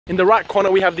In the right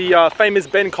corner, we have the famous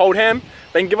Ben Coldham.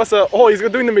 Ben, give us a... Oh, he's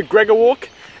doing the McGregor walk.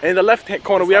 And in the left-hand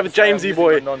corner, we have Jamesy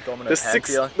boy, the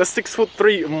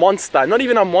 6'3" monster. Not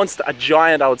even a monster, a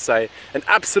giant, I would say. An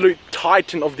absolute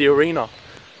titan of the arena.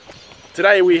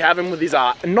 Today we have him with his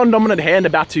non-dominant hand,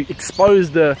 about to expose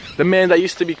the man that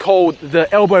used to be called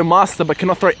the elbow master, but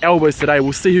cannot throw elbows today.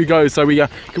 We'll see who goes. So can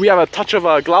we have a touch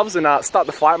of gloves and start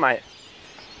the fight, mate?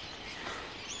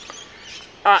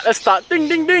 Alright, let's start. Ding,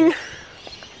 ding, ding.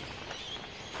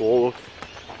 Oh,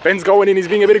 Ben's going in. He's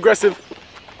being a bit aggressive.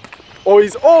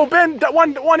 Oh, Ben, that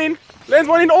one in. Lands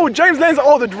one in. Oh, James lands.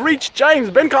 Oh, the reach, James.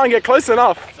 Ben can't get close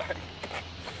enough.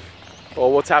 Oh,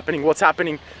 what's happening? What's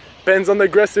happening? Ben's on the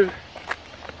aggressive.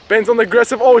 Ben's on the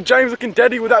aggressive. Oh, James looking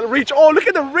deadly with that reach. Oh, look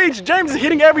at the reach. James is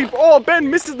hitting every... Oh,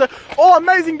 Ben misses the... Oh,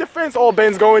 amazing defense. Oh,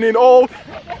 Ben's going in. Oh,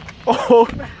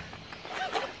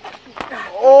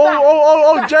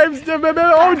 James.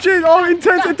 Oh, jeez. Oh,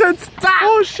 intense.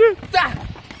 Oh, shit.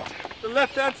 The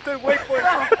left hand's too weak for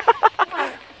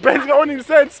it. Ben's going in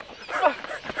sense.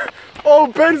 Oh,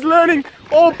 Ben's learning.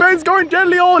 Oh, Ben's going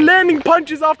deadly. Oh, landing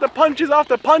punches after punches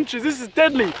after punches. This is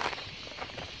deadly.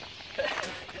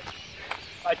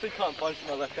 I actually can't punch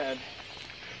with my left hand.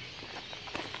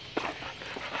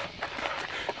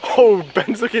 Oh,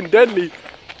 Ben's looking deadly.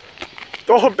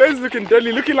 Oh, Ben's looking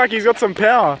deadly. Looking like he's got some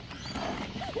power.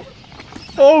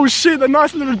 Oh, shit. A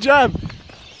nice little jab.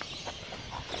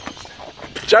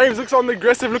 James looks on the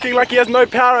aggressive, looking like he has no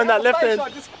power in that left hand.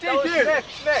 DQ! Neck!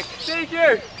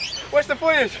 DQ! Watch the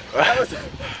footage! That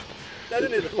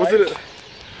didn't hit the face. Was it?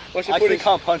 Watch the footage. I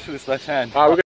can't punch with this left hand.